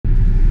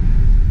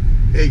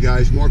Hey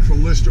guys, Mark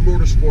from Lister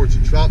Motorsports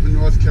in Troutman,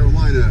 North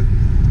Carolina.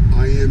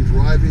 I am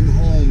driving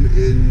home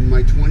in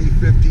my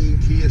 2015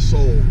 Kia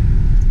Soul.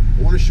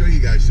 I want to show you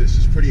guys this.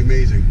 It's pretty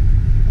amazing.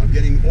 I'm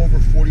getting over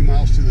 40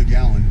 miles to the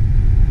gallon.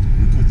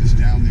 I'm going to put this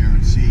down there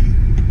and see.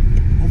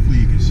 Hopefully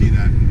you can see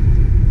that.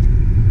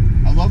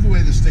 I love the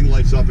way this thing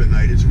lights up at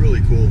night. It's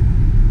really cool.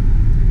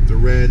 The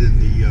red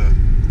and the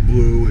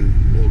blue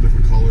and all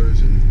different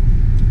colors, and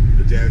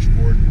the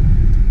dashboard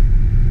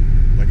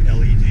like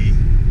LED.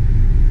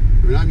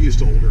 I mean, I'm used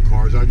to older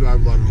cars. I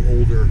drive a lot of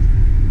older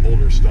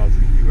stuff.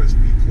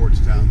 USB ports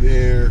down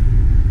there.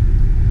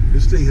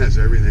 This thing has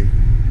everything.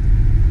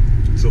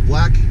 It's a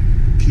black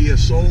Kia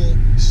Soul,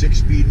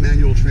 6-speed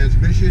manual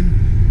transmission,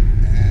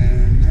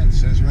 and it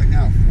says right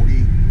now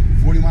 40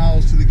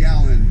 miles to the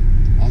gallon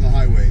on the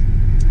highway,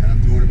 and I'm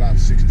doing about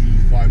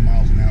 65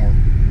 miles an hour.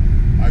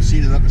 I've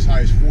seen it up as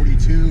high as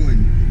 42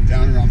 and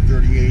down around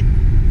 38,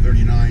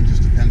 39,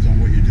 just depends on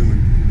what you're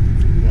doing.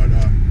 But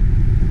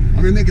I'm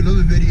going to make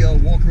another video,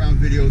 walk around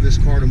video of this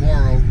car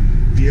tomorrow.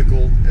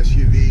 Vehicle,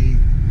 SUV,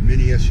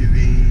 mini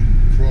SUV,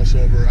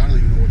 crossover, I don't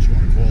even know what you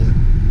want to call it.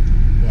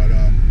 But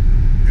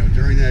you know,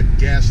 during that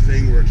gas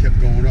thing where it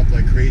kept going up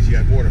like crazy,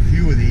 I bought a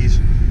few of these,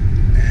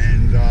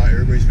 and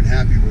everybody's been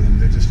happy with them.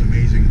 They're just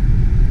amazing.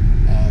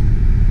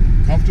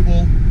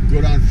 Comfortable,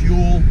 good on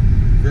fuel,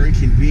 very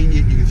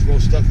convenient. You can throw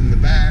stuff in the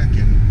back,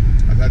 and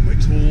I've had my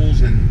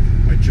tools and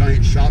my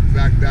giant shop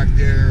vac back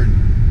there, and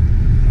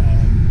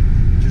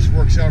just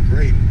works out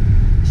great.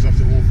 Stuff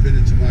that won't fit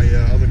into my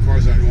other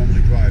cars I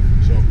normally drive.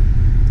 So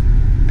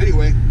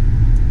anyway,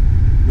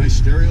 nice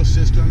stereo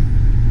system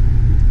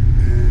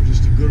and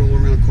just a good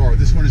all-around car.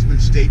 This one has been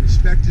state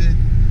inspected.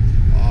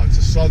 It's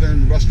a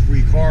Southern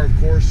rust-free car, of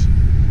course,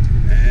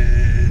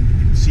 and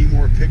you can see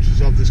more pictures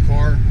of this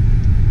car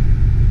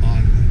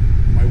on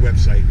my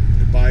website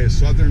at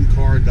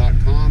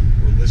buyasoutherncar.com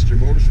or Lister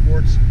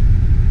Motorsports.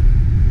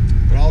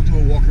 But I'll do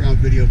a walk-around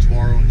video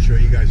tomorrow and show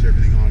you guys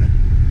everything on it.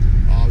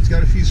 It's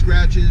got a few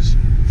scratches,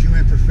 a few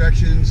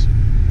imperfections,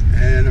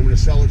 and I'm going to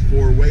sell it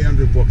for way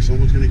under book.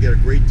 Someone's going to get a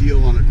great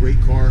deal on a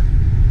great car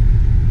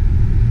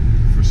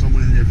for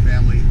someone in their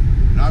family,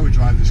 and I would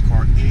drive this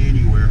car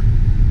anywhere.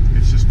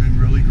 It's just been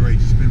really great.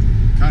 It's been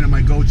kind of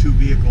my go-to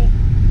vehicle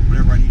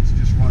whenever I need to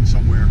just run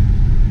somewhere.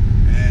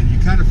 And you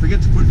kind of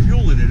forget to put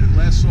fuel in it. It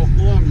lasts so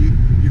long,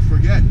 you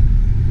forget.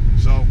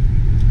 So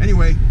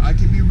anyway, I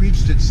can be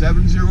reached at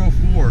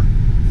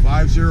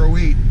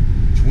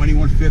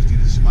 704-508-2150.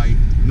 This is my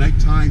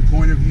nighttime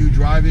point of view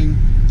driving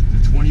the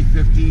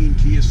 2015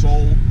 Kia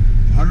Soul,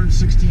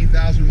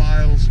 116,000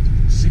 miles,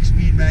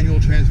 6-speed manual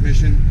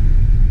transmission.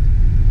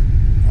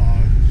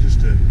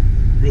 Just a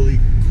really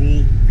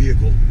cool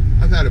vehicle.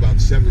 I've had about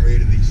 7 or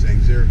 8 of these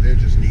things. They're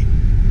just neat.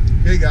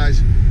 Okay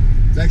guys,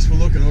 thanks for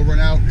looking. Over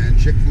and out, and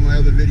check for my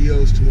other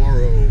videos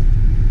tomorrow.